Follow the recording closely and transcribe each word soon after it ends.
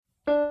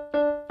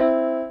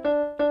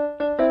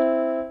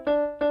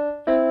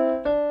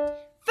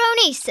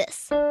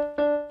Phronesis.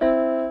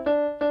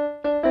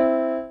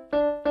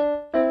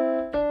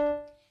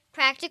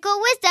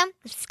 Practical Wisdom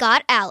with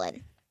Scott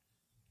Allen.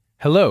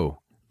 Hello,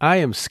 I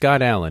am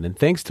Scott Allen, and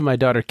thanks to my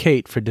daughter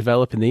Kate for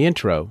developing the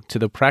intro to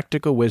the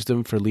Practical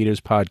Wisdom for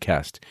Leaders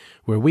podcast,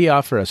 where we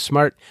offer a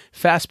smart,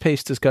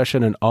 fast-paced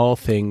discussion on all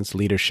things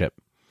leadership.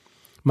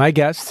 My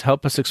guests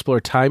help us explore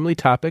timely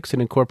topics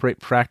and incorporate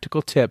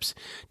practical tips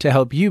to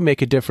help you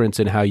make a difference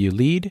in how you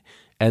lead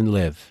and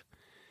live.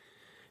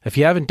 If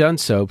you haven't done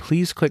so,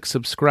 please click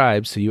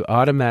subscribe so you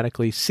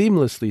automatically,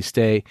 seamlessly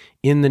stay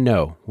in the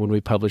know when we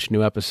publish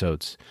new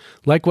episodes.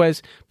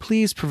 Likewise,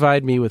 please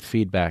provide me with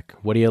feedback.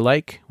 What do you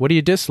like? What do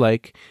you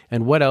dislike?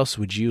 And what else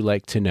would you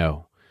like to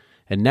know?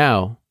 And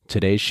now,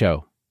 today's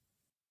show.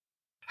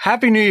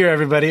 Happy New Year,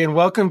 everybody, and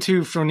welcome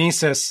to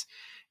Phronesis.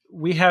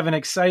 We have an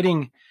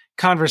exciting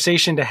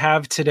conversation to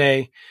have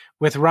today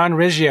with Ron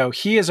Riggio.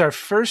 He is our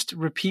first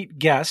repeat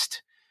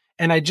guest,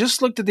 and I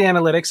just looked at the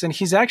analytics, and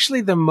he's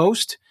actually the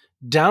most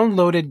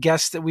downloaded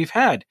guest that we've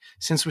had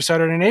since we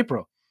started in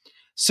April.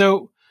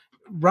 So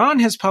Ron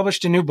has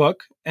published a new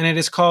book, and it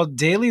is called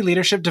Daily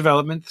Leadership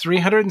Development,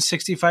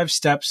 365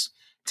 Steps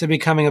to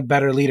Becoming a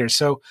Better Leader.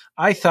 So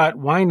I thought,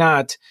 why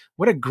not?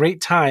 What a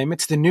great time.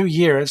 It's the new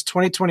year. It's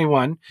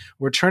 2021.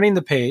 We're turning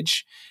the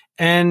page.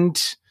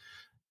 And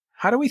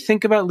how do we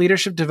think about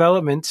leadership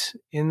development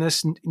in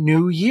this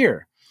new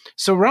year?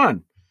 So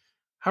Ron,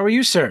 how are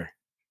you, sir?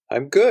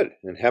 I'm good,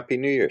 and Happy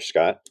New Year,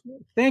 Scott.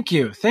 Thank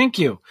you. Thank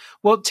you.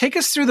 Well, take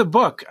us through the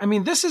book. I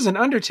mean, this is an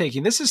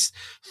undertaking. This is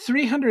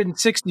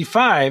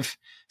 365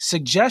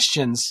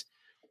 suggestions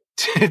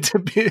to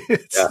be.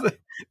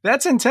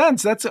 That's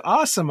intense. That's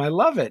awesome. I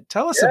love it.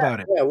 Tell us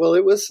about it. Yeah, well,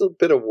 it was a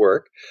bit of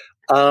work.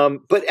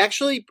 But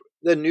actually,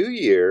 the new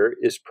year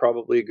is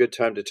probably a good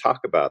time to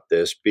talk about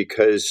this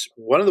because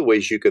one of the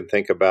ways you can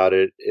think about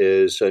it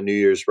is a New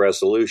Year's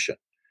resolution.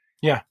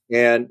 Yeah.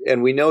 And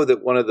we know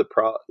that one of the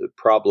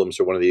problems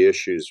or one of the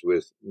issues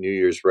with New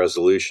Year's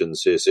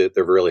resolutions is that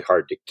they're really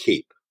hard to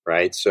keep,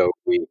 right? So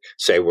we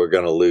say we're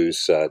going to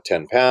lose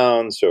 10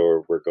 pounds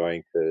or we're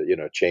going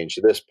to, change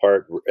this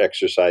part,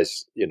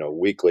 exercise,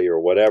 weekly or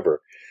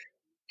whatever,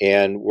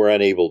 and we're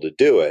unable to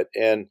do it.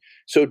 And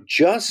so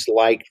just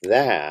like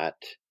that,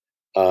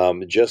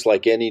 just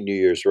like any New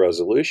Year's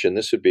resolution,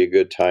 this would be a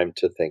good time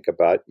to think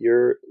about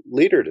your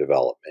leader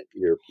development,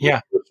 your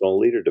personal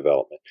leader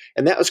development.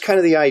 And that was kind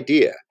of the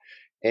idea.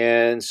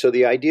 And so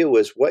the idea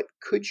was, what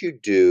could you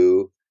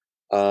do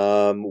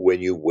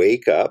when you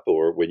wake up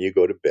or when you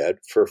go to bed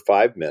for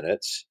 5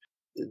 minutes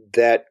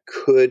that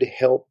could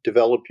help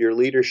develop your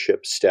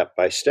leadership step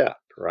by step,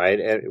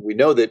 right? And we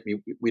know that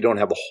we don't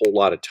have a whole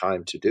lot of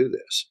time to do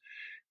this.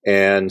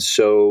 And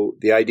so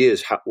the idea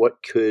is,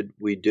 what could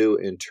we do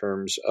in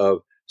terms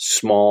of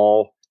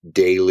small,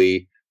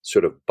 daily,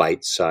 sort of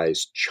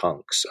bite-sized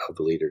chunks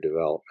of leader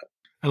development?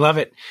 I love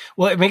it.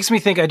 Well, it makes me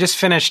think, I just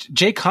finished,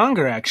 Jay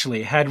Conger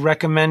actually had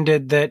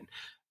recommended that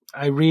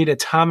I read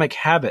Atomic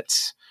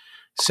Habits.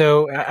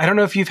 So I don't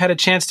know if you've had a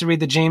chance to read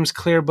the James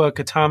Clear book,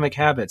 Atomic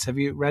Habits. Have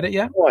you read it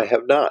yet? No, I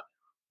have not.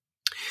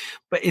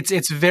 But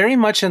it's very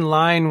much in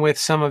line with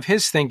some of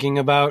his thinking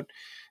about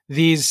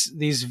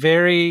these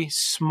very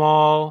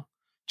small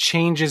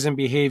changes in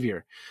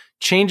behavior,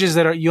 changes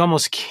that you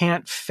almost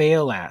can't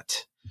fail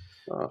at,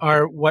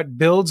 are what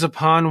builds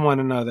upon one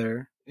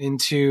another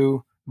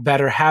into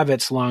better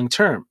habits long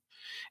term.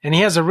 And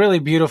he has a really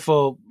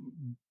beautiful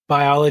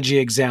biology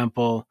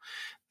example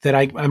that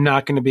I'm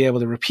not going to be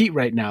able to repeat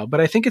right now,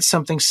 but I think it's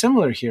something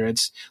similar here.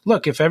 It's,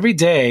 look, if every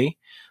day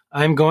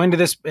I'm going to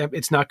this,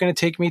 it's not going to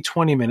take me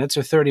 20 minutes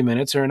or 30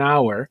 minutes or an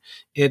hour.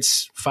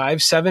 It's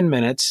 5-7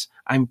 minutes.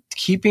 I'm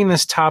keeping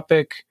this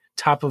topic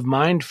top of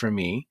mind for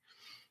me,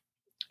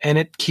 and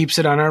it keeps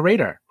it on our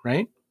radar,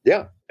 right?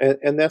 Yeah,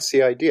 and that's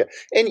the idea.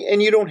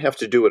 And you don't have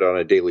to do it on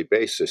a daily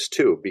basis,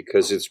 too,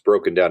 because it's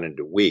broken down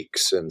into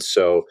weeks. And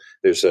so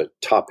there's a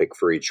topic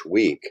for each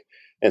week.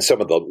 And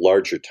some of the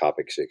larger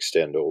topics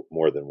extend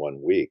more than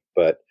 1 week.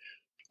 But,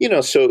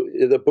 so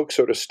the book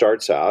sort of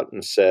starts out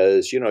and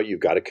says, you've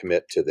got to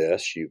commit to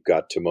this. You've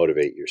got to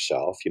motivate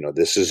yourself.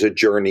 This is a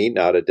journey,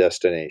 not a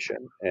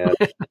destination. And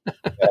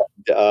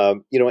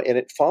and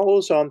it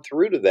follows on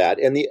through to that.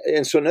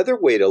 And so another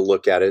way to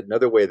look at it,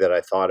 another way that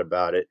I thought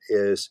about it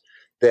is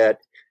that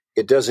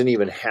it doesn't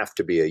even have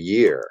to be a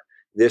year.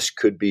 This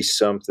could be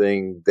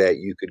something that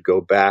you could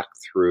go back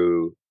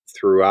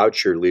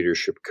throughout your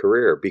leadership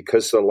career,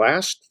 because the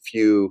last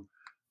few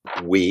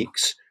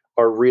weeks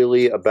are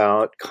really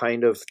about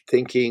kind of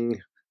thinking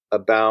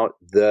about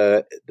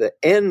the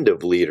end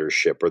of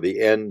leadership or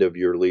the end of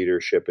your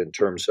leadership in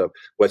terms of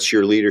what's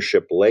your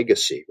leadership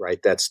legacy, right?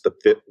 That's the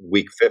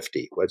week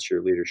 50. What's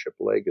your leadership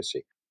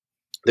legacy?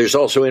 There's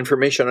also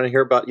information on here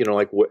about,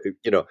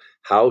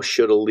 how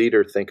should a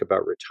leader think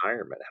about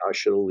retirement? How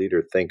should a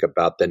leader think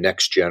about the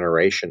next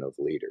generation of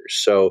leaders?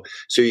 So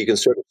you can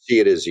sort of see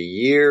it as a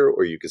year,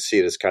 or you can see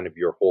it as kind of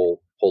your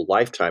whole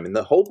lifetime. And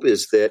the hope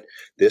is that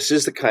this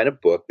is the kind of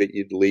book that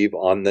you'd leave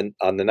on the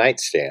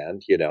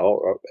nightstand,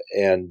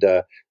 and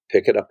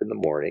pick it up in the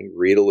morning,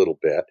 read a little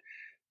bit,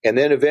 and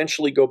then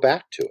eventually go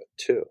back to it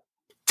too.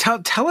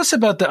 Tell us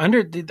about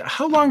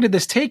how long did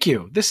this take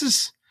you? This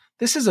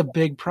is a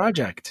big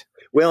project.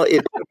 Well,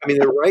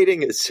 the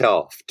writing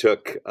itself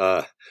took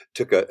a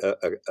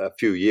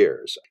few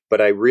years,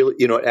 but I really,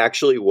 it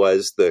actually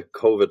was the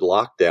COVID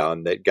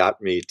lockdown that got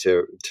me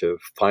to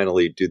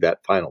finally do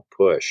that final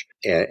push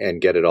and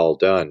get it all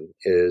done.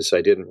 Is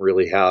I didn't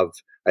really have,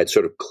 I'd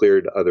sort of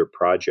cleared other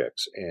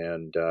projects,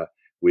 and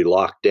we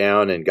locked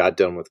down and got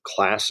done with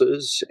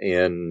classes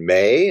in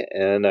May,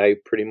 and I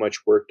pretty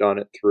much worked on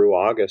it through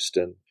August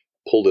and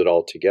pulled it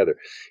all together.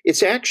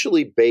 It's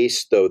actually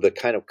based, though, the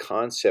kind of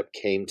concept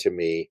came to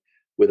me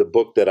with a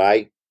book that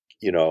I,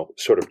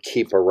 sort of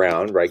keep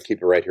around, right?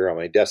 Keep it right here on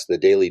my desk, The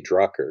Daily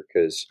Drucker,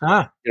 because,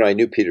 I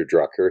knew Peter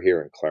Drucker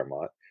here in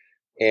Claremont.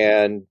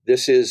 And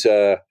this is,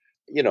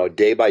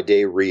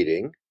 day-by-day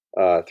reading,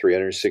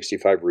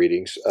 365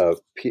 readings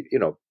of,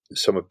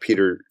 some of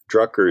Peter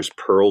Drucker's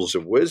pearls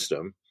of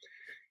wisdom.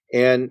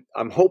 And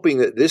I'm hoping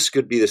that this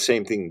could be the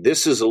same thing.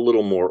 This is a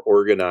little more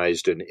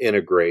organized and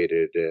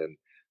integrated and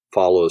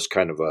follows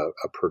kind of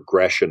a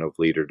progression of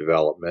leader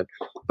development,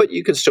 but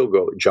you can still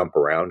jump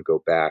around,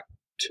 go back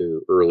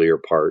to earlier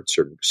parts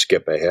or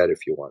skip ahead if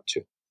you want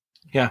to.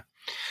 Yeah.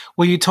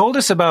 Well, you told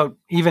us about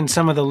even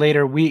some of the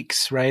later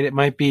weeks, right? It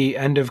might be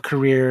end of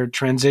career,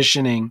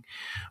 transitioning.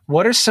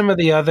 What are some of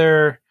the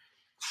other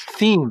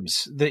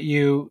themes that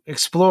you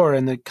explore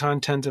in the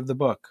content of the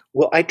book?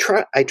 Well, I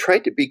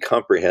tried to be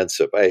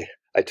comprehensive.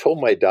 I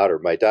told my daughter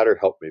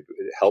helped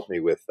me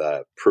with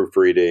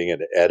proofreading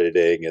and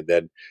editing, and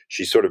then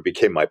she sort of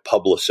became my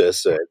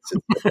publicist, a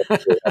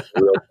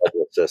real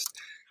publicist.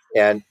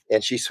 And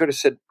she sort of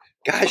said,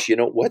 "Gosh,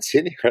 what's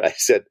in here?" And I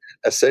said,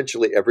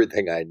 "Essentially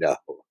everything I know."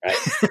 Right?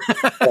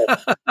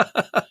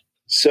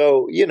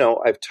 So,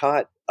 I've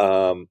taught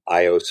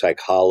IO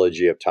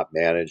psychology, I've taught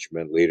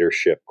management,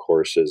 leadership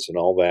courses, and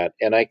all that.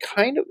 And I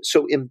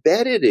so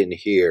embedded in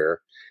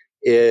here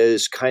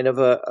is kind of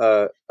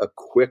a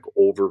quick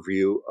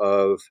overview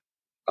of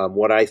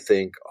what I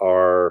think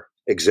are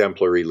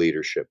exemplary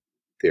leadership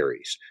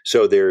theories.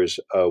 So there's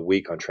a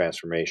week on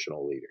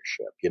transformational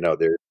leadership.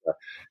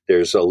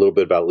 There's a little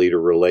bit about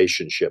leader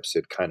relationships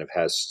that kind of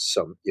has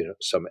some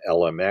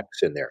LMX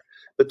in there.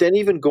 But then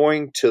even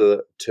going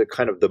to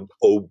kind of the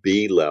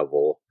OB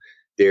level,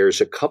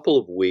 there's a couple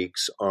of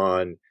weeks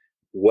on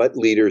what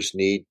leaders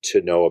need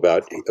to know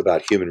about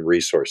human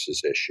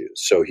resources issues.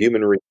 So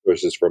human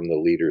resources from the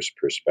leader's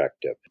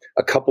perspective.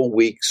 A couple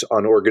weeks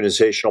on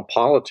organizational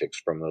politics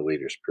from the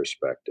leader's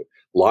perspective.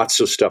 Lots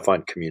of stuff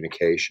on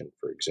communication,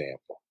 for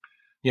example.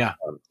 Yeah.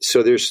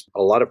 So there's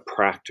a lot of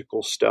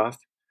practical stuff.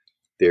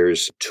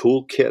 There's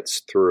toolkits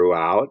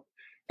throughout.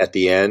 At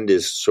the end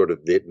is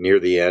near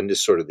the end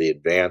is sort of the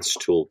advanced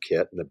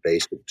toolkit, and the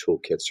basic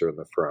toolkits are in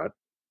the front.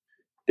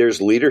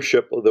 There's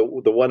leadership. The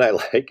one I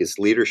like is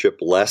leadership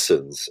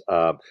lessons,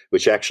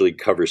 which actually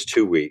covers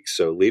 2 weeks.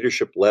 So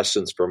leadership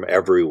lessons from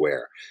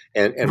everywhere.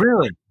 And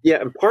really? Yeah.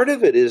 And part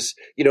of it is,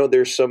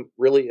 there's some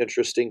really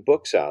interesting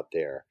books out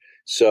there.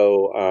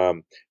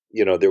 So,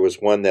 there was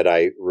one that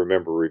I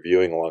remember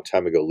reviewing a long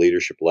time ago,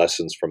 Leadership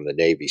Lessons from the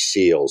Navy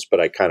SEALs, but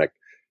I kind of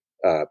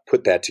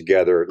put that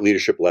together,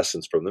 leadership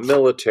lessons from the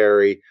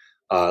military,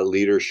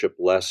 leadership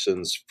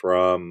lessons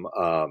from,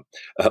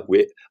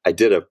 I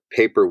did a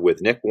paper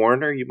with Nick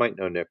Warner. You might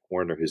know Nick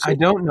Warner. I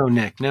don't know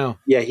Nick, no.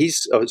 Yeah,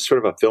 he's sort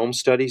of a film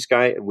studies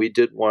guy. And we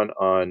did one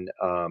on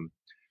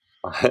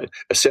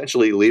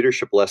essentially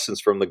leadership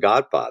lessons from The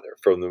Godfather,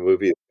 from the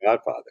movie The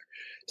Godfather.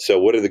 So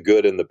what are the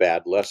good and the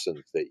bad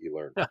lessons that you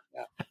learned from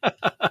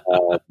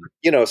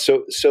that?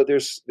 So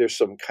there's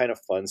some kind of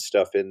fun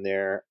stuff in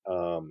there.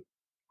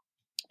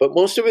 But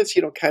most of it's,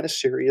 kind of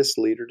serious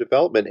leader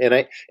development.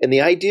 And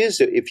the idea is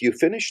that if you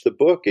finish the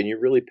book and you're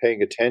really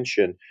paying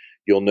attention,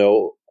 you'll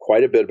know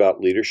quite a bit about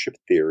leadership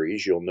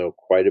theories. You'll know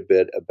quite a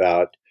bit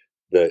about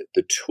the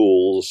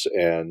tools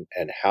and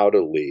how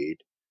to lead.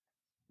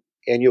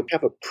 And you'll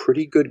have a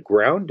pretty good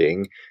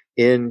grounding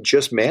in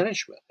just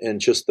management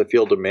and just the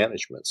field of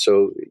management.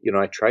 So,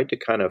 I tried to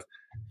kind of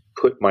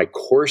put my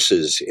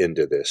courses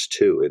into this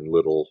too in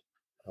little,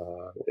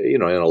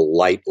 in a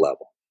light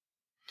level.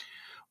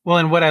 Well,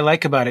 and what I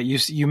like about it,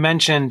 you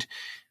mentioned,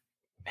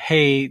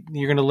 hey,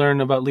 you're going to learn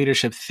about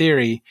leadership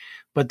theory,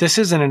 but this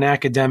isn't an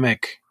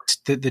academic.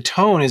 The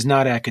tone is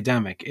not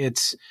academic.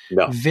 It's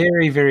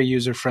very, very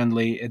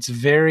user-friendly. It's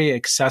very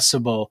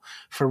accessible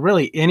for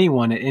really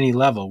anyone at any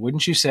level,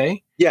 wouldn't you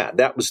say? Yeah,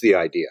 that was the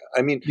idea.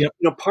 I mean,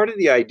 part of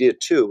the idea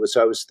too was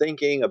I was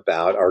thinking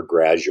about our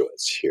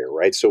graduates here,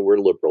 right? So we're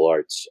liberal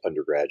arts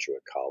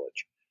undergraduate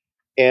college.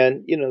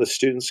 And, the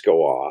students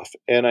go off,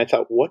 and I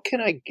thought, what can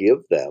I give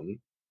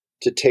them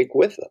to take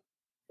with them?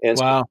 And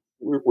wow.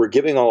 So we're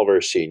giving all of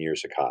our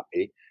seniors a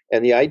copy.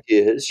 And the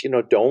idea is,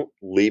 don't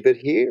leave it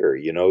here.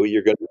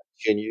 You're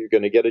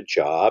going to get a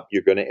job.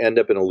 You're going to end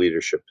up in a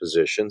leadership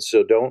position.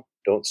 So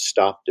don't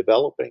stop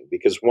developing,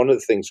 because one of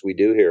the things we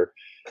do here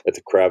at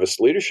the Kravis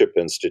Leadership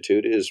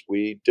Institute is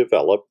we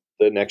develop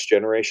the next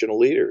generation of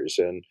leaders.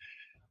 And,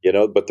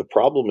 but the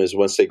problem is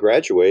once they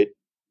graduate,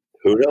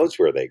 who knows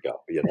where they go?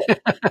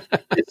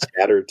 It's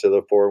scattered to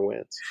the four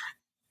winds.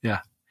 Yeah.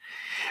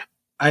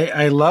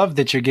 I love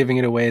that you're giving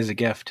it away as a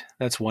gift.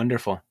 That's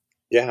wonderful.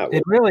 Yeah.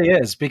 It really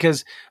is,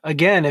 because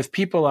again, if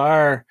people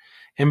are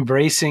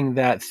embracing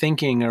that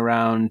thinking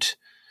around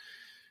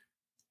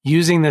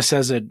using this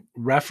as a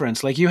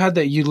reference, like you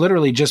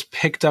literally just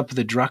picked up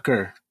the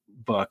Drucker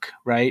book,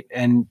 right?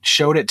 And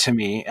showed it to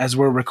me as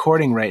we're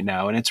recording right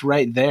now. And it's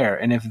right there.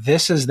 And if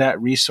this is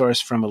that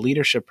resource from a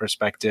leadership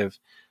perspective,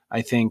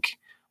 I think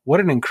what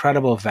an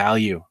incredible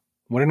value.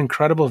 What an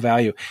incredible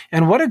value.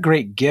 And what a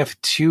great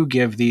gift to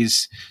give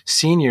these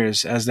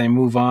seniors as they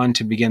move on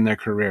to begin their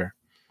career.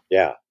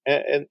 Yeah.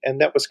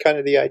 And that was kind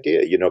of the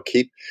idea,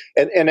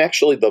 and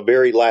actually the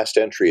very last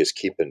entry is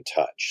keep in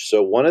touch.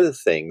 So one of the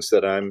things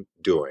that I'm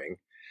doing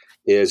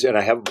is, and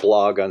I have a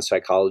blog on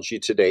Psychology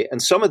Today,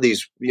 and some of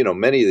these,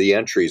 many of the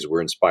entries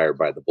were inspired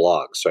by the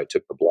blog. So I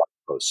took the blog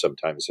posts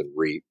sometimes and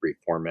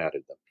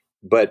reformatted them.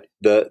 But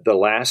the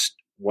last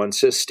one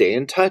says, stay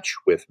in touch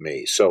with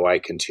me. So I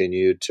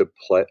continue to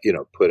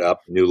put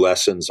up new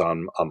lessons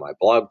on my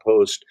blog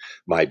post.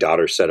 My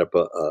daughter set up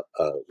a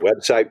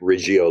website,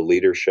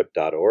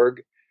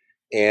 rigioleadership.org.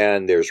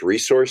 And there's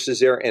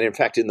resources there. And in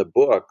fact, in the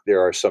book, there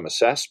are some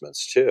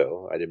assessments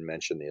too. I didn't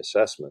mention the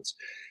assessments.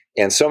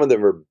 And some of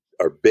them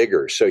are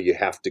bigger. So you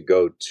have to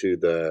go to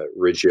the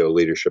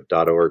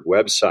rigioleadership.org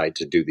website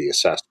to do the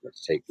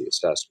assessments, take the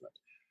assessment.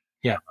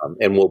 Yeah.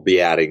 And we'll be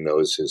adding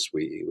those as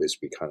we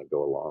kind of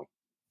go along.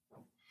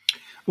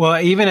 Well,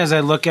 even as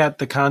I look at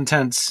the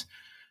contents,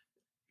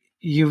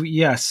 you've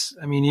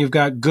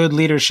got good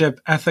leadership,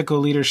 ethical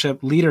leadership,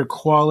 leader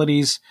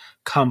qualities,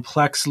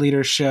 complex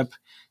leadership,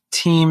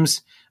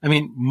 teams.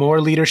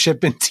 More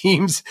leadership in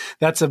teams.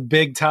 That's a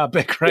big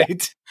topic,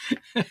 right?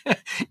 Yeah.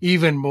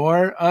 Even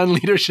more on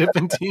leadership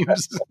in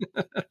teams.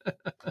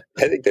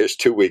 I think there's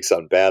 2 weeks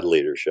on bad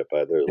leadership.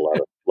 There's a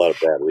lot of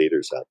bad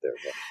leaders out there.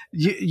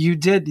 You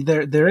did.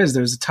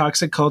 There's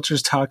toxic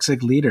cultures,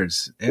 toxic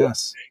leaders.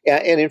 Yes. Yeah.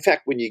 And in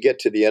fact, when you get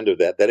to the end of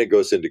that, then it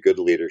goes into good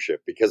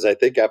leadership, because I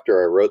think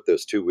after I wrote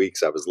those 2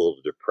 weeks, I was a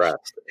little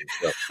depressed. And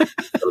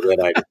so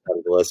then I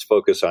decided, let's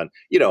focus on,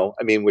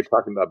 we're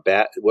talking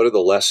about what are the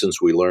lessons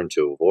we learn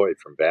to avoid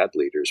from bad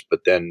leaders,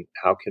 but then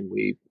how can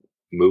we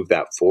move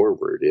that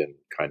forward in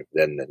kind of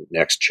then the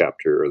next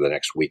chapter or the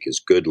next week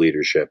is good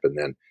leadership, and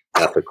then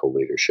ethical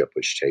leadership,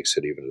 which takes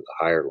it even to the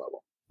higher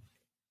level.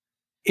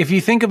 If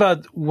you think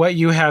about what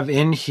you have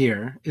in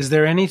here, is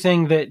there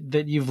anything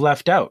that you've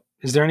left out?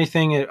 Is there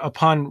anything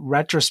upon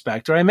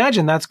retrospect, or I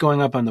imagine that's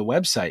going up on the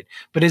website,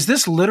 but is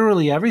this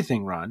literally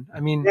everything, Ron?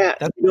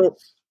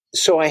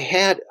 So I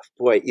had,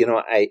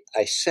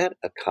 I sent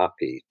a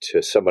copy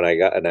to someone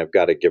and I've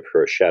got to give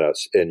her a shout out,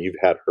 and you've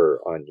had her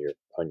on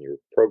your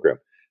program,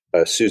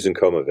 Susan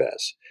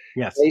Comavez.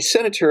 Yes. I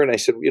sent it to her and I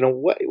said,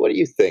 what do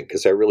you think?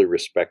 Because I really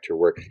respect her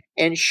work.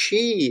 And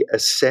she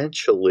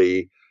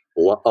essentially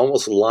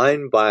almost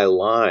line by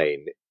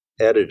line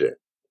edited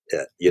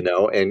it,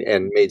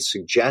 and made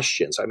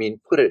suggestions.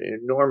 Put an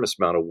enormous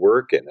amount of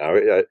work in.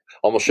 I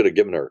almost should have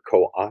given her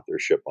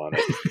co-authorship on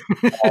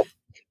it.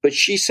 But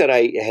she said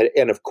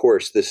and of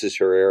course, this is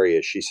her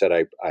area. She said,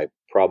 I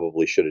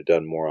probably should have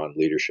done more on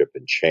leadership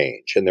and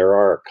change. And there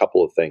are a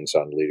couple of things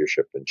on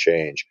leadership and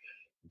change,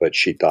 but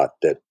she thought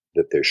that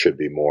there should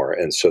be more.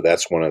 And so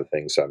that's one of the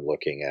things I'm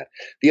looking at.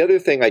 The other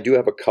thing, I do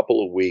have a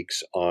couple of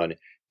weeks on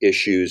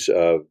issues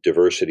of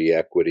diversity,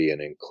 equity,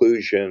 and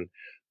inclusion.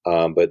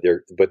 But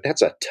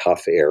that's a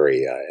tough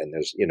area, and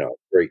there's,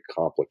 very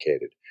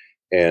complicated.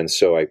 And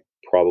so I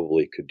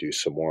probably could do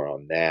some more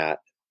on that.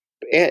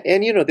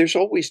 And there's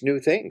always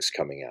new things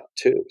coming out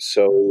too.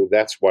 So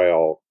that's why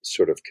I'll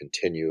sort of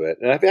continue it.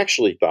 And I've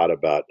actually thought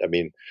about,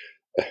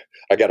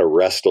 I got to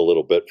rest a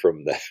little bit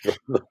from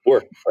the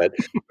work, but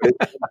it's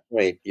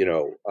definitely,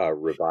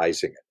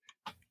 revising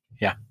it.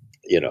 Yeah.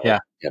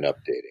 And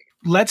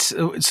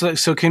updating.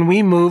 So can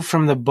we move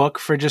from the book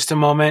for just a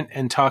moment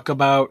and talk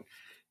about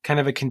kind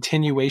of a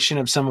continuation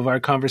of some of our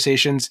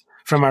conversations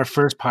from our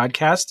first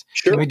podcast?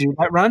 Sure. Can we do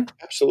that, Ron?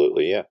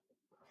 Absolutely. Yeah.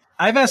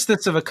 I've asked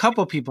this of a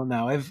couple people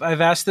now.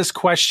 I've asked this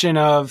question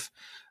of,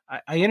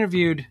 I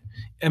interviewed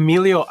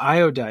Emilio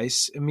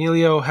Iodice.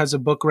 Emilio has a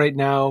book right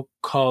now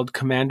called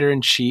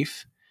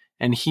Commander-in-Chief,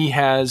 and he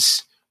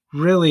has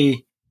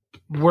really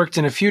worked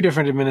in a few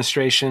different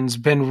administrations,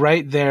 been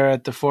right there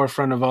at the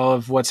forefront of all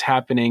of what's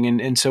happening.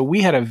 And so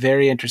we had a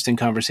very interesting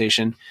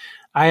conversation.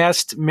 I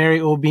asked Mary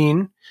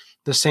Olbeen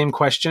the same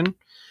question.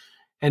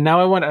 And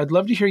now I'd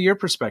love to hear your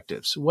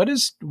perspectives. What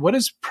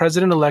does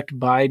President-elect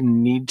Biden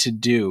need to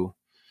do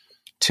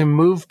to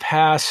move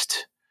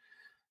past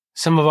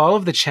some of all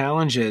of the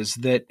challenges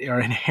that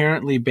are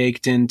inherently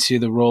baked into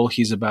the role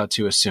he's about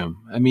to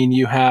assume?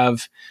 You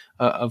have,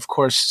 of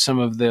course, some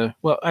of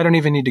I don't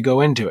even need to go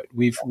into it.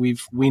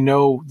 We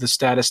know the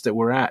status that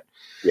we're at.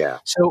 Yeah.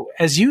 So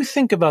as you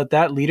think about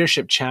that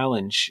leadership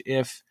challenge,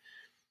 if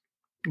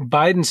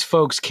Biden's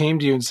folks came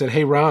to you and said,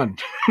 "Hey, Ron,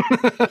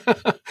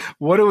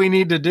 what do we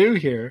need to do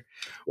here?"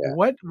 Yeah.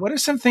 What are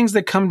some things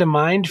that come to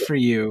mind for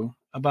you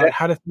about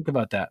how to think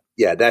about that?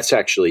 Yeah, that's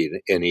actually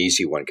an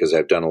easy one, because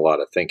I've done a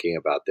lot of thinking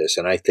about this.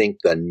 And I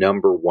think the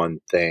number one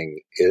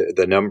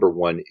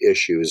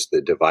issue is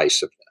the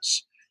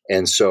divisiveness.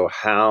 And so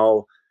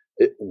how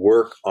it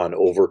work on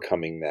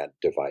overcoming that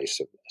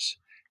divisiveness.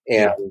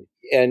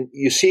 And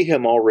you see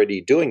him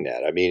already doing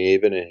that. I mean,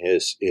 even in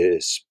his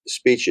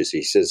speeches,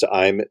 he says,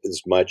 I'm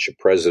as much a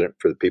president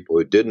for the people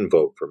who didn't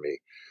vote for me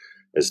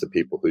as the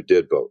people who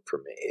did vote for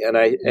me.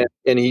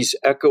 And he's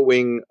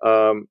echoing,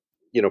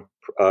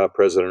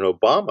 President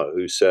Obama,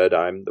 who said,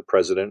 I'm the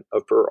president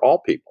for all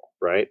people,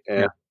 right?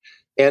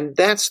 And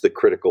that's the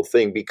critical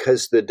thing,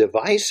 because the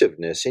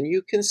divisiveness, and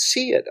you can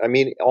see it. I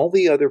mean, all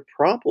the other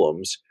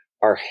problems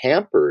are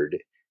hampered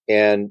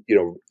and,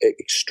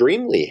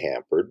 extremely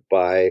hampered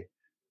by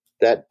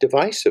that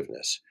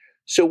divisiveness.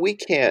 So we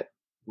can't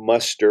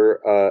muster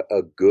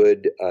a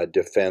good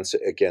defense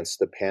against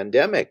the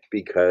pandemic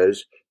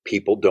because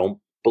people don't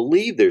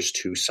believe there's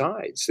two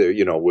sides. There,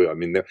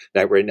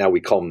 right now we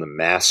call them the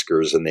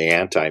maskers and the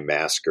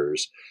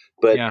anti-maskers,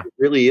 but it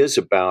really is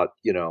about,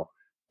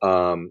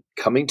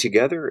 coming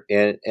together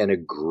and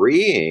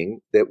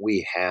agreeing that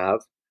we have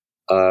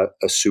a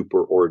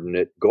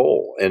superordinate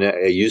goal. And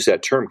I use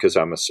that term because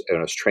I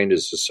was trained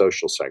as a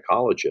social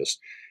psychologist.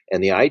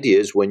 And the idea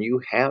is when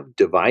you have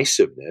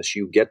divisiveness,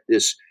 you get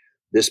this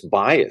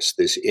bias,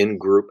 this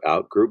in-group,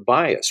 out-group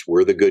bias.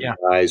 We're the good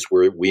guys.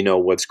 We know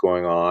what's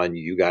going on.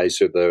 You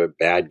guys are the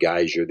bad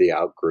guys. You're the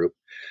out-group.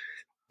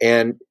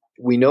 And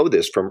we know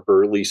this from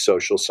early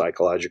social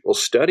psychological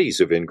studies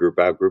of in-group,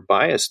 out-group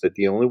bias, that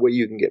the only way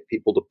you can get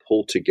people to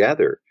pull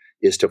together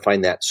is to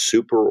find that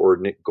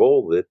superordinate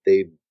goal that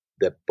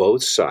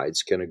both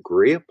sides can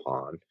agree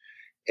upon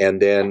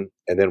and then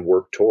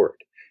work toward.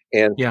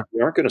 And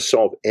we aren't going to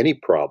solve any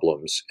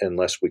problems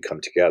unless we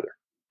come together.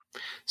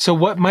 So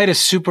what might a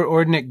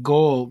superordinate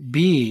goal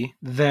be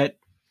that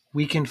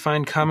we can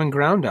find common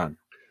ground on?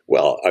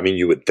 Well, I mean,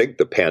 you would think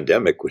the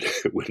pandemic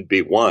would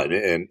be one.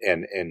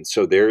 And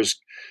so there's,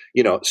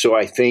 so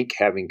I think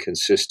having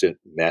consistent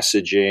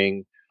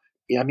messaging,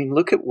 I mean,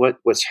 look at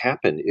what's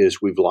happened is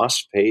we've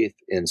lost faith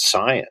in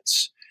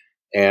science.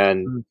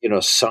 And,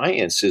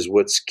 science is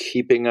what's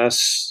keeping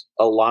us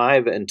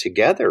alive and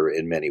together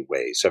in many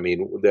ways. I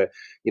mean,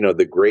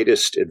 the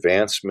greatest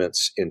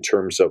advancements in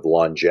terms of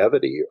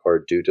longevity are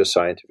due to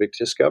scientific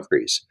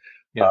discoveries.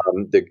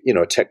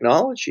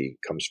 Technology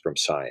comes from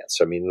science.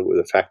 I mean,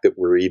 the fact that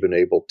we're even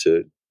able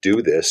to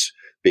do this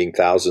being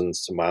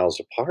thousands of miles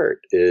apart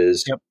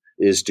is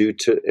due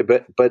to,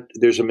 but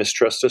there's a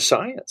mistrust of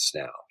science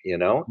now,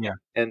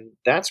 and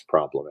that's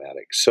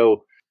problematic.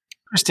 So,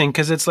 interesting,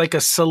 because it's like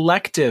a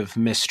selective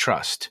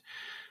mistrust.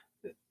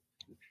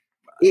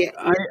 Yeah.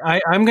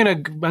 I'm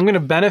gonna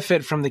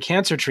benefit from the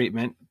cancer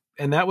treatment,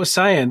 and that was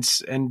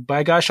science, and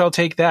by gosh, I'll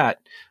take that.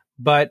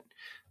 But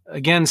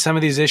again, some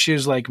of these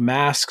issues like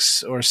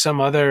masks or some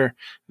other,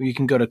 you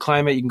can go to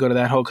climate, you can go to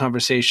that whole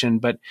conversation,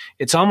 but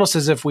it's almost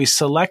as if we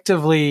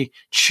selectively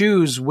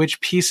choose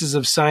which pieces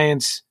of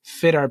science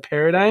fit our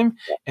paradigm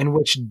and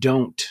which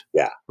don't.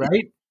 Yeah.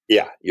 Right?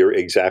 Yeah, you're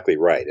exactly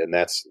right. And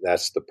that's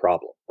the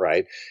problem,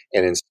 right?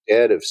 And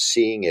instead of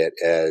seeing it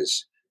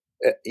as,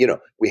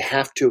 we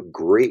have to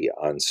agree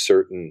on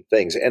certain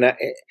things. And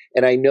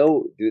I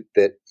know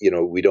that,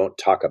 we don't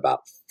talk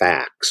about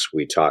facts.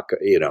 We talk,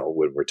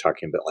 when we're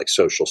talking about like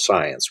social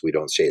science, we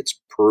don't say it's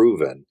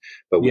proven,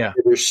 but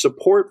there's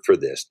support for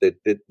this, that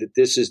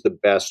this is the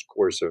best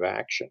course of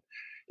action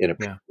in a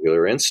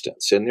particular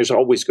instance. And there's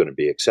always going to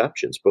be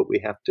exceptions, but we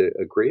have to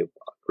agree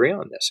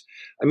on this.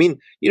 I mean,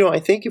 I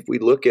think if we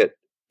look at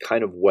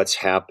kind of what's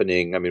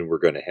happening, I mean,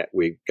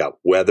 we've got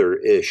weather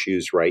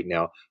issues right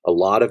now, a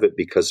lot of it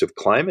because of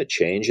climate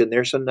change. And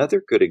there's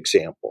another good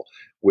example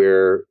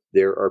where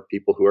there are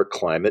people who are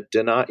climate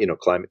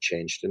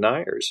change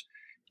deniers.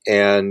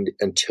 And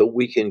until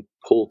we can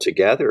pull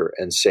together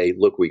and say,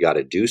 look, we got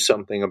to do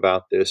something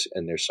about this,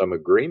 and there's some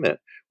agreement,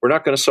 we're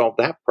not going to solve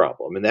that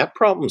problem. And that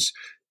problem is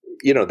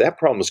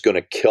going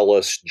to kill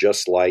us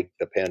just like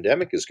the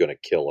pandemic is going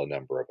to kill a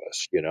number of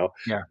us.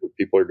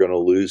 People are going to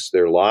lose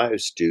their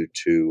lives due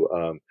to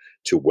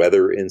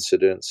weather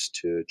incidents,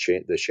 to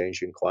the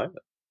changing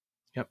climate.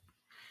 Yep.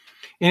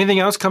 Anything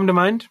else come to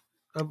mind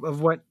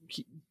of what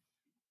he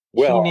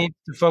needs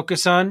to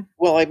focus on?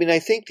 Well, I mean, I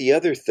think the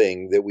other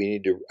thing that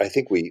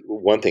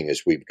one thing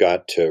is we've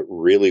got to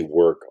really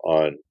work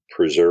on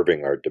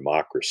preserving our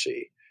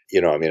democracy.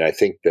 I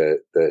think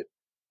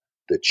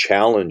the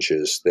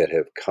challenges that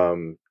have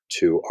come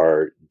to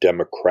our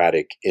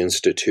democratic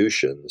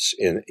institutions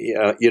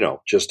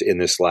just in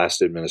this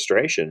last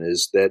administration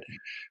is that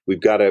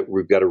we've got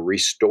to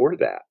restore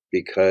that,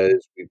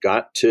 because we've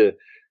got to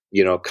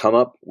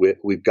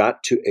we've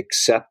got to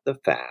accept the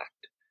fact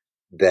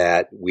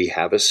that we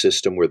have a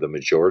system where the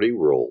majority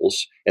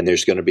rules, and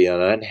there's going to be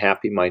an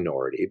unhappy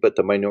minority, but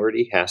the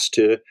minority has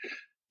to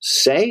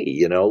say,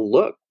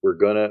 look, we're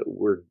going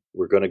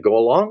to go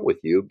along with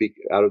you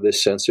out of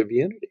this sense of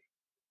unity.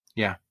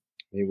 Yeah.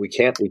 I mean, we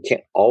can't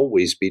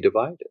always be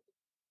divided.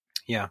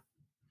 Yeah.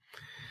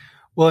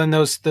 Well, and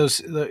I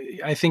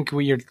think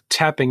what you're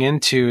tapping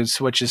into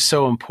is, which is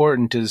so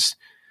important, is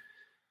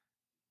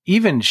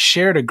even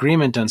shared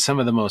agreement on some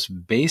of the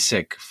most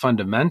basic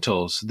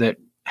fundamentals that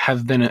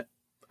have been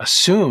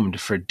assumed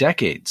for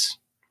decades,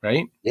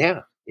 right?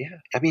 Yeah. Yeah.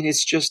 I mean,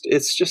 it's just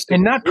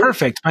And not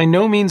perfect. By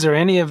no means are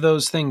any of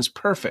those things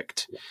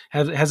perfect.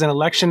 Has an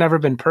election ever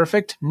been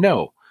perfect?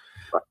 No.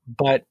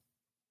 But,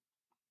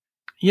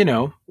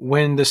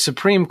 when the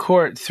Supreme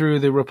Court, through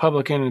the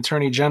Republican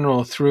Attorney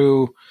General,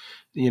 through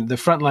the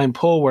frontline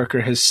poll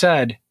worker, has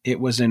said it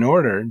was in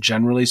order,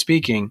 generally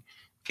speaking,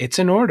 it's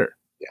in order,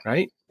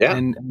 right? Yeah.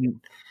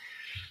 And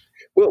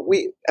well,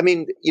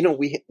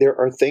 there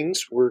are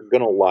things we're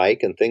going to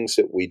like and things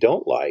that we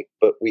don't like,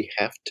 but we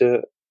have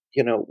to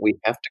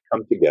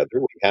come together.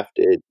 We have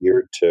to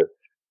adhere to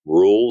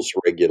rules,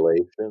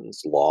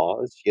 regulations,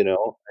 laws,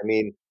 I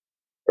mean,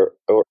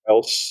 or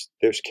else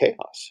there's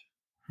chaos.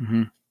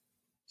 mm-hmm.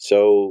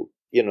 So,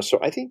 so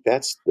I think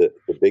that's the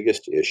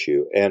biggest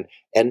issue. And,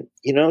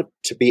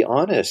 to be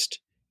honest,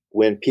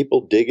 when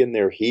people dig in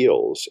their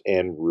heels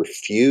and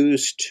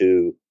refuse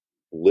to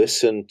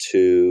listen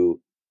to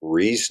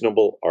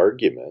reasonable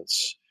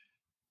arguments,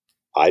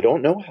 I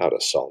don't know how to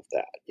solve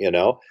that.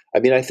 I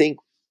mean, I think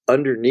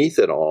underneath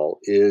it all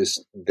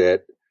is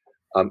that,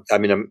 I'm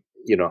in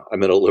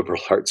a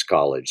liberal arts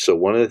college. So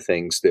one of the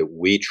things that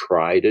we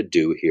try to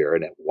do here,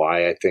 and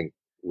why I think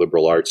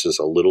liberal arts is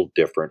a little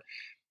different,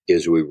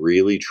 is we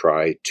really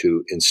try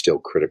to instill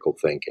critical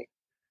thinking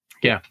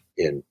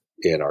in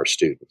our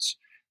students.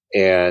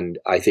 And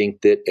I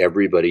think that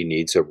everybody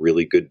needs a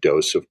really good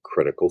dose of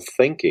critical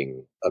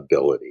thinking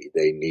ability.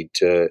 They need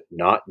to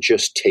not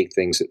just take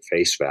things at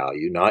face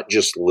value, not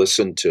just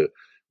listen to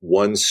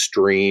one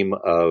stream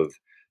of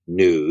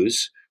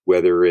news,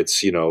 whether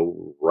it's,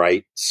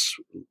 right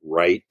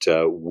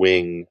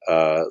wing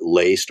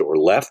laced or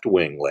left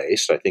wing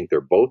laced. I think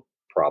they're both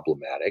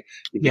problematic.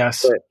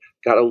 Yes.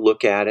 Got to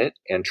look at it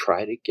and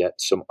try to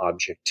get some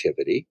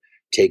objectivity,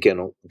 take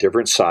in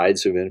different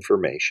sides of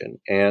information,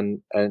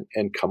 and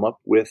come up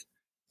with,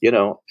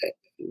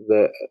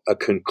 a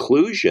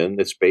conclusion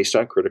that's based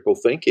on critical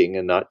thinking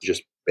and not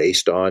just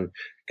based on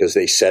because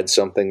they said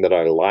something that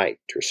I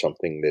liked or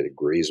something that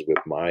agrees with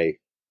my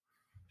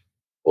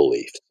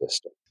belief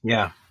system.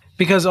 Yeah,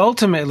 because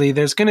ultimately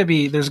there's going to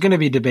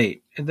be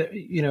debate.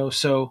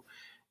 So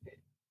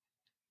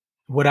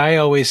what I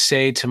always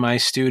say to my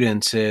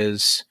students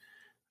is,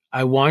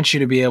 I want you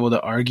to be able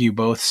to argue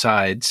both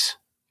sides.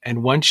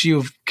 And once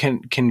you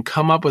can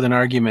come up with an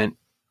argument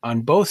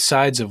on both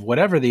sides of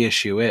whatever the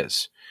issue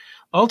is,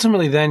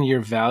 ultimately then your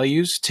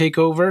values take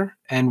over,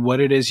 and what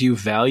it is you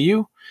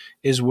value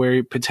is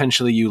where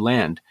potentially you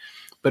land.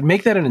 But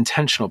make that an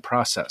intentional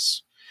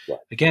process. Right.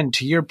 Again,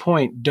 to your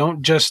point,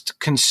 don't just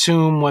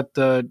consume what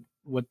the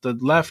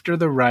left or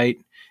the right,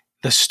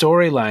 the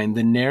storyline,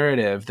 the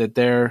narrative that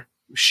they're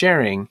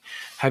sharing.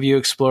 Have you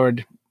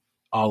explored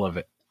all of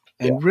it?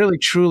 And really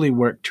truly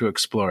work to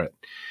explore it.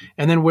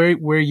 And then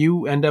where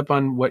you end up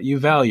on what you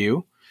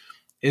value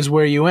is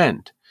where you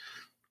end.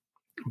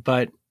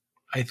 But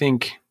I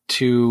think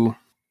to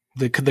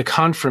the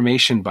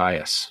confirmation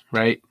bias,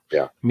 right?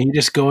 Yeah. Me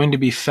just going to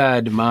be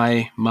fed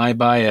my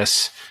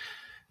bias,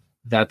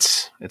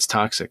 it's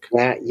toxic.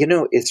 Yeah.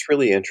 It's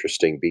really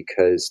interesting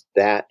because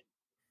that,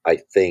 I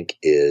think,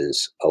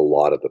 is a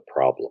lot of the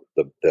problem,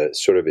 the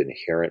sort of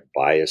inherent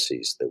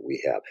biases that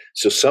we have.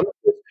 So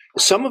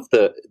some of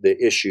the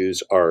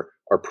issues are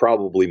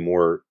probably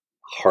more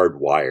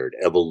hardwired,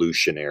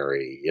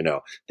 evolutionary.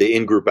 The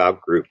in-group,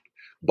 out-group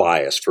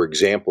bias, for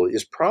example,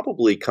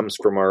 comes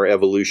from our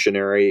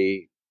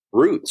evolutionary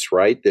roots,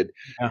 right? That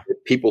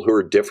people who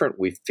are different,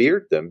 we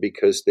feared them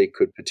because they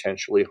could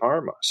potentially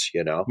harm us.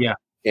 Yeah.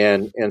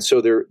 And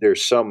so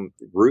there's some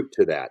root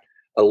to that.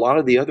 A lot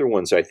of the other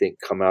ones, I think,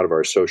 come out of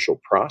our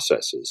social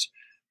processes,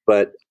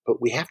 but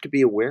we have to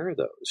be aware of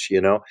those.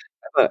 I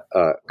have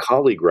a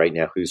colleague right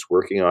now who's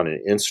working on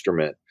an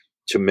instrument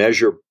to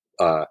measure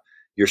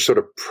your sort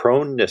of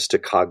proneness to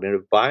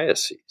cognitive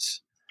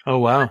biases. Oh,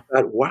 wow. I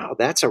thought, wow,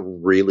 that's a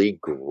really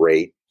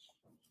great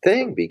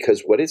thing,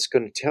 because what it's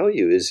going to tell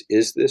you is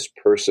this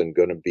person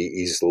going to be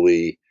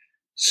easily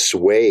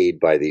swayed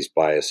by these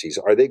biases?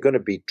 Are they going to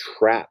be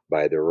trapped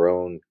by their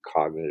own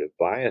cognitive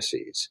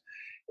biases?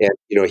 And,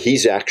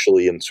 he's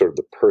actually in sort of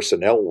the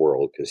personnel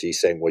world, because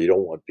he's saying, well, you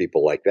don't want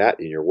people like that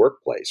in your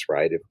workplace,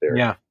 right? If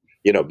they're,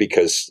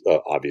 because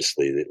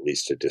obviously it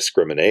leads to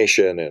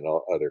discrimination and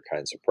all other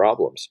kinds of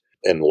problems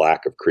and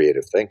lack of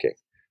creative thinking.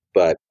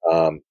 But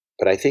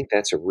I think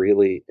that's a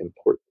really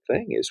important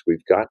thing, is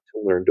we've got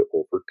to learn to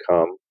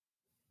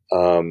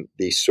overcome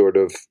these sort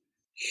of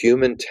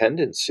human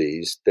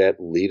tendencies that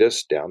lead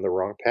us down the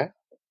wrong path.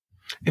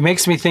 It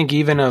makes me think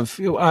even of,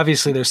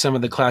 obviously there's some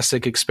of the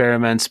classic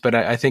experiments, but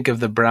I think of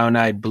the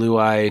brown-eyed,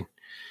 blue-eyed,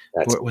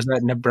 was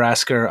that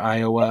Nebraska or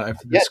Iowa?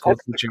 That's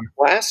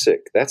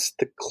classic. That's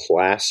the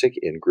classic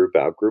in-group,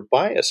 out-group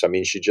bias. I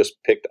mean, she just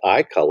picked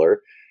eye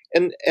color.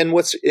 And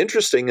what's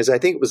interesting is I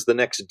think it was the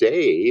next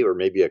day or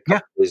maybe a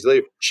couple days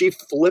later, she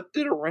flipped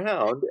it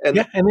around. And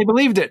they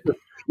believed it.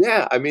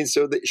 Yeah. I mean,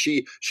 so that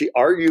she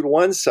argued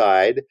one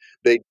side,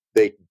 they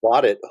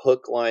bought it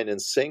hook, line,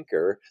 and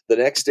sinker. The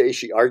next day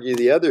she argued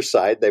the other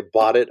side, they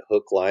bought it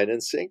hook, line,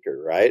 and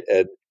sinker, right?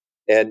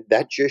 And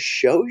that just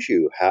shows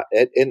you how,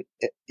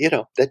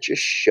 that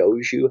just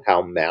shows you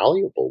how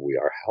malleable we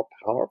are, how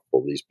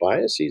powerful these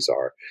biases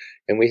are.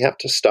 And we have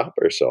to stop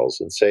ourselves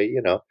and say,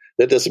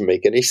 that doesn't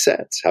make any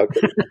sense. How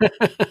could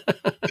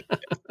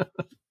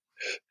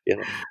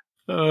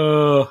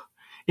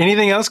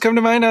anything else come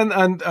to mind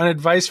on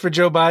advice for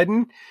Joe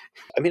Biden?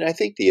 I mean, I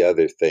think the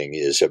other thing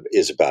is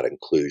about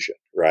inclusion,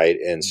 right?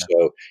 And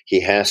so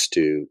he has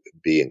to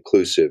be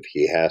inclusive.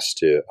 He has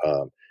to,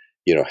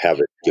 have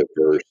a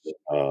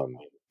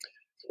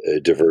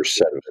diverse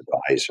set of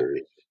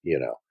advisors.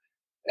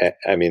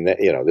 I mean,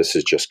 this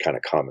is just kind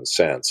of common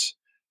sense.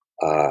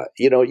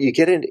 You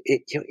get into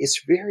it.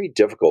 It's very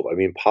difficult. I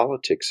mean,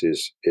 politics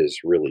is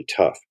really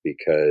tough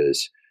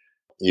because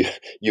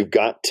you've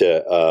got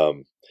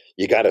to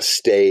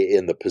stay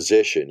in the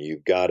position.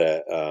 You've got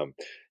to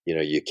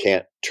you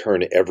can't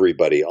turn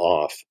everybody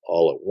off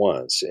all at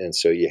once, and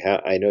so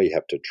I know you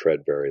have to tread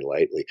very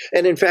lightly.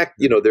 And in fact,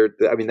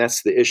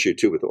 that's the issue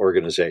too with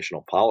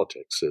organizational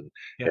politics. And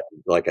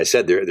like I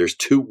said, there's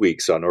 2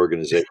 weeks on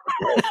organizational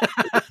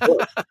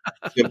politics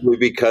simply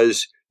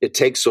because it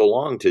takes so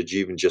long to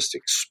even just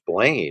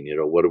explain.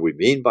 What do we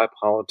mean by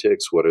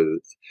politics? What are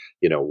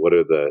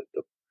the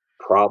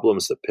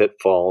problems, the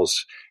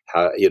pitfalls?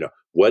 How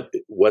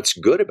what's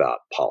good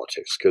about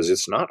politics, because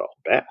it's not all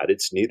bad.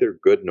 It's neither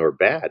good nor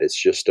bad.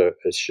 It's just a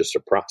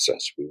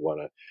process. We want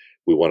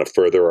to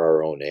further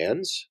our own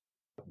ends.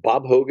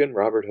 Robert Hogan,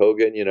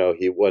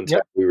 one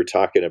time we were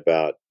talking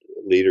about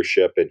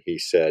leadership and he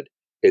said,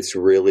 it's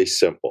really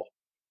simple.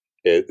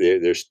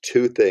 There's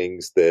 2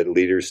 things that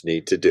leaders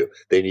need to do.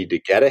 They need to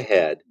get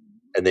ahead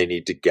and they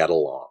need to get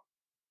along.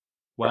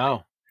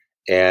 Wow.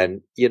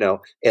 And,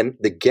 and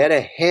the get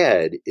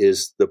ahead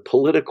is the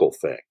political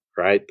thing.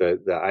 Right.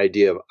 The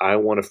idea of I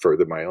want to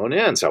further my own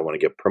ends. I want to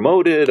get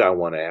promoted. I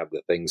want to have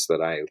the things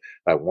that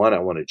I want. I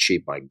want to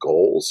achieve my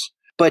goals.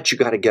 But you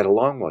got to get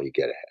along while you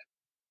get ahead.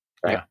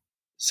 Right. Yeah.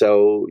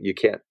 So you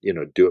can't,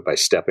 do it by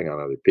stepping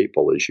on other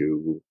people as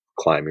you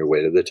climb your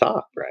way to the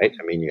top. Right.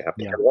 I mean, you have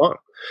to get along.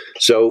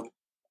 So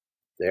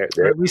there.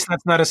 At least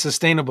that's not a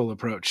sustainable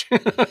approach.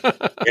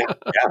 Yeah.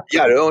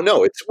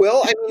 No.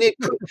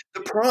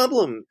 The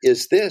problem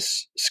is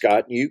this,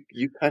 Scott. You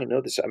kind of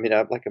know this. I mean,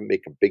 I'd like to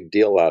make a big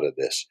deal out of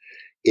this.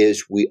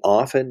 Is we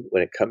often,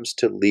 when it comes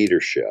to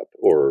leadership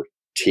or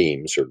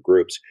teams or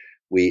groups,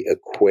 we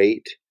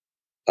equate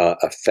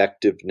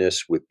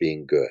effectiveness with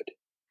being good.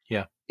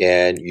 Yeah.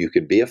 And you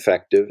can be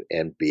effective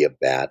and be a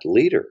bad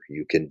leader.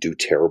 You can do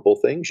terrible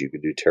things. You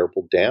can do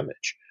terrible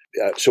damage.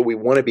 So we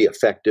want to be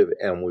effective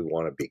and we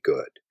want to be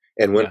good.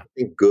 And when I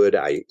think good,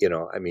 I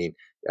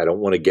don't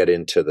want to get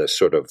into the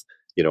sort of,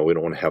 we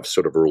don't want to have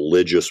sort of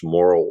religious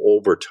moral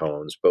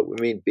overtones, but we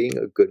mean being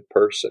a good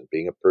person,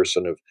 being a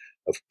person of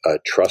a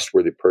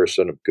trustworthy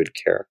person of good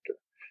character.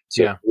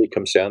 So it really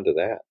comes down to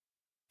that.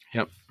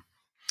 Yep.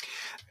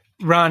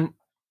 Ron,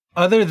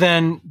 other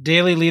than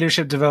daily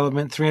leadership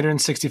development,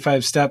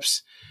 365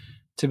 steps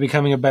to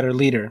becoming a better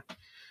leader,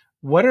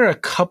 what are a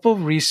couple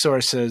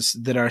resources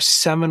that are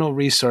seminal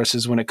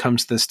resources when it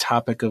comes to this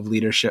topic of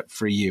leadership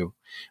for you?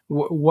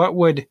 What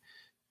would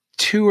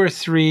 2 or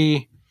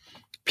 3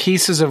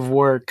 pieces of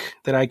work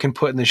that I can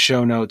put in the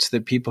show notes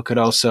that people could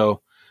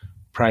also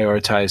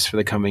prioritize for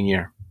the coming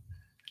year?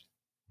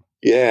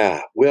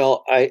 Yeah,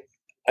 well, I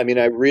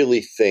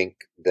really think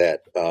that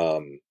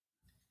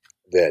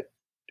that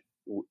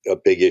a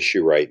big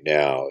issue right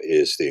now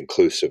is the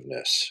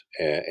inclusiveness.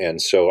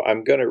 And so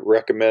I'm going to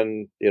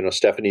recommend,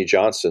 Stephanie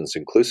Johnson's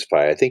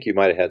Inclusify. I think you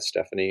might have had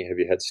Stephanie. Have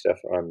you had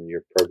Steph on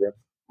your program?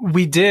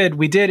 We did.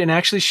 And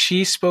actually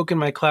she spoke in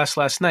my class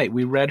last night.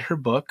 We read her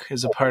book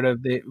as a part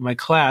of my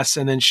class.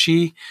 And then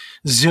she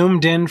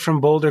Zoomed in from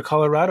Boulder,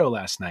 Colorado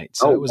last night.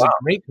 So it was a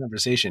great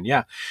conversation.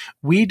 Yeah.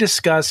 We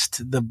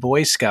discussed the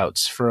Boy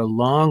Scouts for a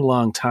long,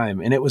 long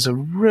time. And it was a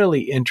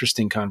really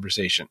interesting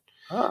conversation.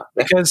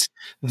 Because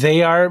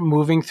they are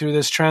moving through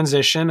this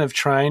transition of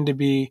trying to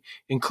be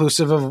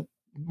inclusive of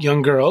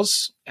young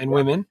girls and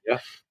women,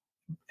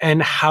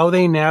 and how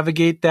they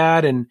navigate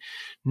that and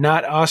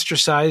not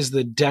ostracize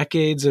the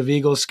decades of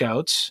Eagle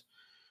Scouts,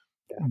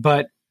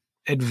 but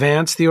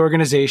advance the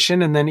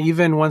organization. And then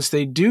even once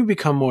they do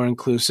become more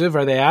inclusive,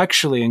 are they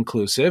actually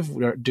inclusive?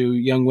 Do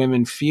young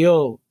women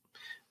feel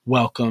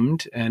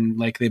welcomed and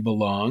like they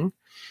belong?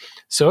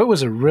 So it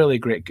was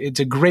it's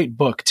a great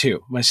book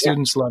too. My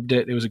students loved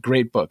it. It was a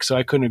great book. So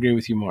I couldn't agree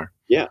with you more.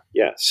 Yeah.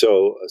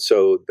 So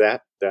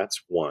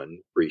that's one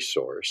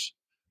resource.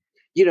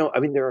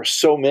 There are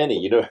so many,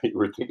 you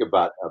were thinking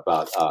about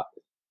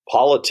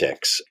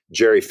politics.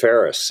 Jerry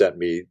Ferris sent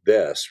me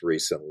this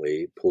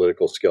recently,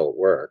 Political Skill at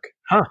Work.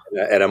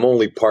 And I'm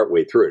only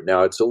partway through it.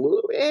 Now it's a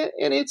little,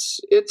 and it's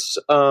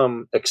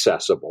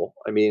accessible.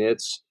 I mean,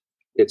 it's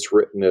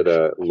written at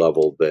a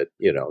level that,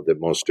 that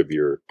most of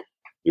your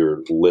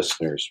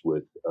listeners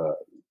would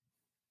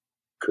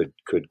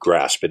could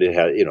grasp it. It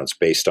has, it's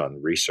based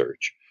on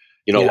research.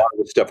 A lot of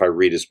the stuff I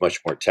read is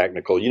much more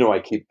technical. I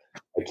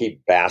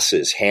keep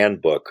Bass's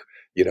handbook,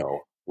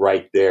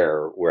 right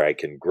there where I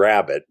can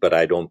grab it, but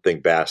I don't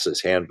think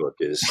Bass's handbook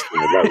is.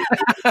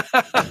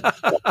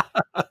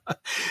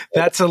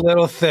 That's a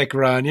little thick,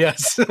 Ron.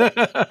 Yes.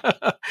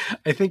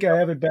 I think I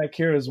have it back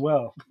here as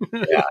well.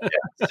 Yeah.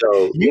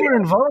 So you were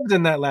involved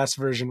in that last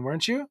version,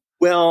 weren't you?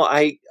 Well,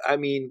 I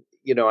mean,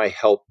 I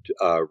helped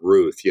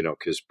Ruth,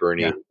 because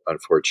Bernie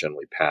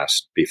unfortunately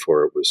passed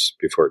before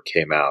it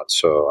came out.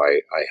 So I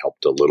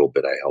helped a little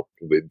bit. I helped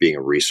with being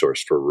a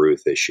resource for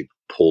Ruth as she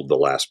pulled the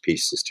last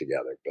pieces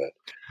together.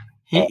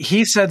 But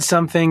he said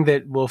something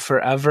that will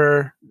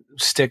forever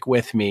stick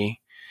with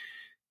me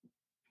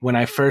when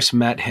I first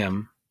met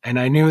him. And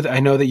I know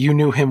that you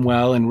knew him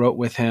well and wrote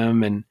with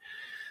him,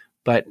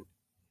 but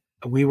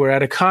we were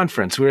at a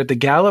conference. We were at the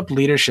Gallup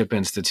Leadership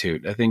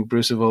Institute. I think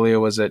Bruce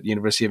Avolio was at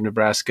University of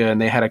Nebraska, and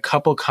they had a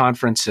couple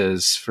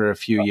conferences for a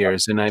few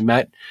years. And I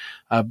met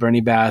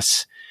Bernie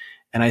Bass,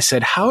 and I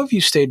said, "How have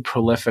you stayed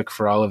prolific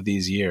for all of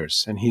these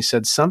years?" And he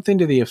said something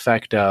to the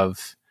effect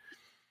of,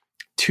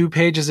 2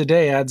 pages a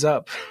day adds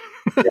up.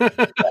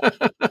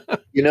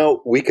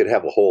 We could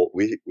have a whole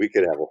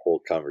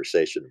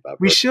conversation about.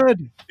 We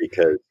should,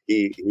 because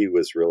he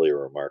was really a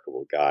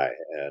remarkable guy,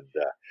 and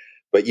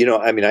but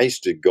I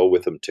used to go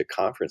with him to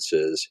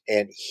conferences,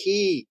 and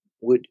he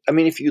would.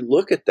 If you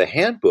look at the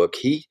handbook,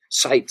 he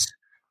cites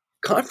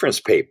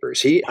conference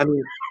papers. He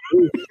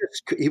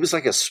was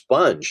like a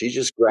sponge. He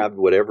just grabbed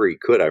whatever he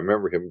could. I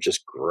remember him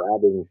just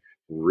grabbing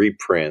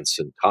reprints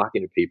and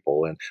talking to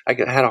people, and I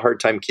had a hard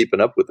time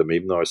keeping up with him,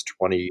 even though I was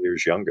 20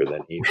 years younger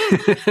than he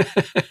was.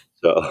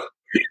 So.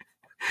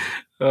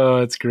 Oh,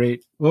 that's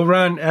great. Well,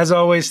 Ron, as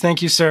always,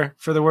 thank you, sir,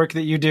 for the work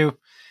that you do.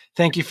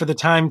 Thank you for the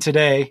time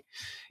today.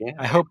 Yeah.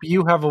 I hope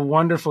you have a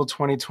wonderful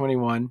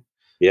 2021.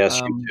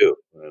 Yes, you too.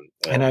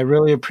 And I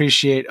really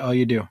appreciate all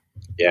you do.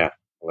 Yeah.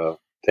 Well,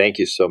 thank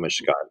you so much,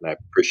 Scott. And I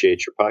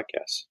appreciate your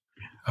podcast.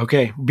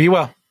 Okay. Be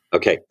well.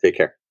 Okay. Take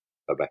care.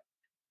 Bye-bye.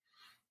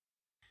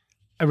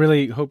 I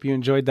really hope you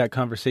enjoyed that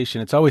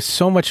conversation. It's always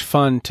so much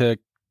fun to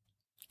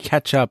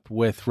catch up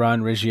with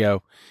Ron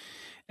Riggio.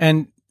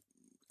 And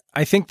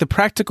I think the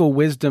practical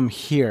wisdom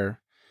here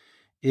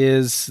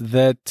is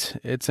that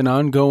it's an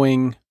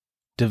ongoing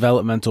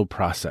developmental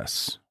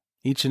process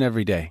each and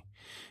every day.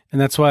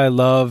 And that's why I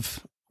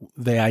love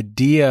the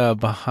idea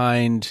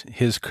behind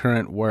his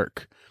current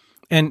work.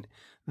 And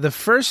the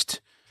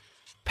first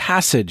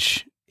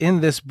passage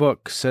in this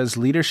book says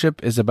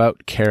leadership is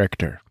about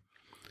character.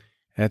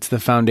 That's the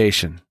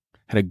foundation.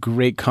 Had a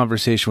great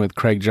conversation with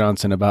Craig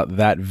Johnson about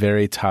that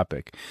very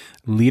topic.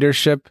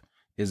 Leadership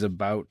is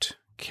about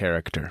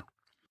character.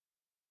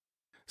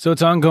 So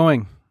it's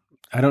ongoing.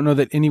 I don't know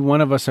that any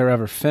one of us are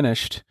ever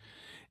finished.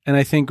 And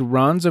I think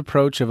Ron's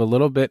approach of a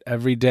little bit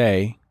every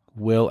day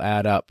will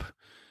add up.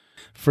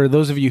 For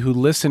those of you who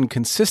listen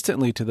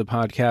consistently to the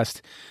podcast,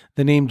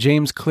 the name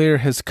James Clear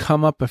has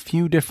come up a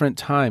few different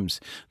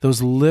times.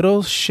 Those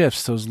little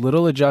shifts, those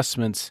little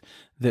adjustments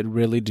that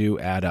really do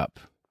add up.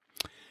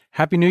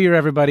 Happy New Year,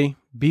 everybody.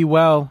 Be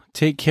well,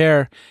 take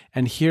care,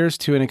 and here's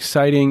to an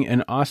exciting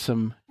and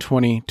awesome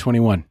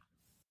 2021.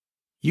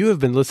 You have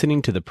been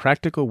listening to the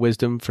Practical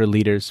Wisdom for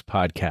Leaders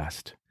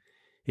podcast.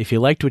 If you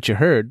liked what you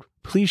heard,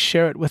 please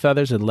share it with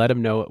others and let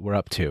them know what we're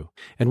up to.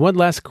 And one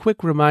last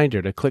quick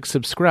reminder to click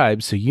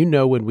subscribe so you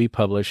know when we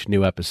publish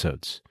new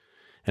episodes.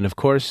 And of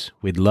course,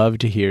 we'd love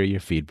to hear your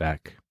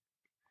feedback.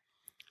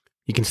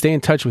 You can stay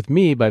in touch with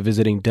me by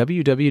visiting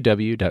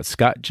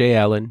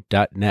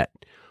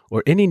www.scottjallen.net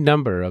or any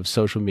number of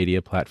social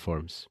media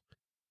platforms.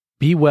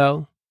 Be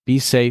well, be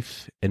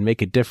safe, and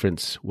make a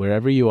difference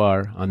wherever you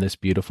are on this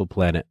beautiful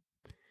planet.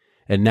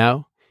 And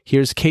now,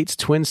 here's Kate's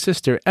twin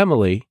sister,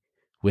 Emily,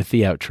 with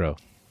the outro.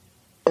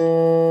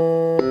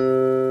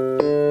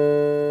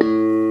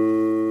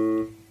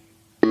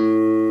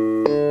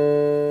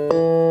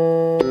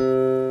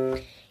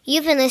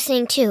 You've been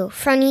listening to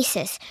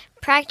Phronesis,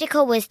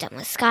 Practical Wisdom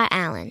with Scott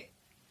Allen.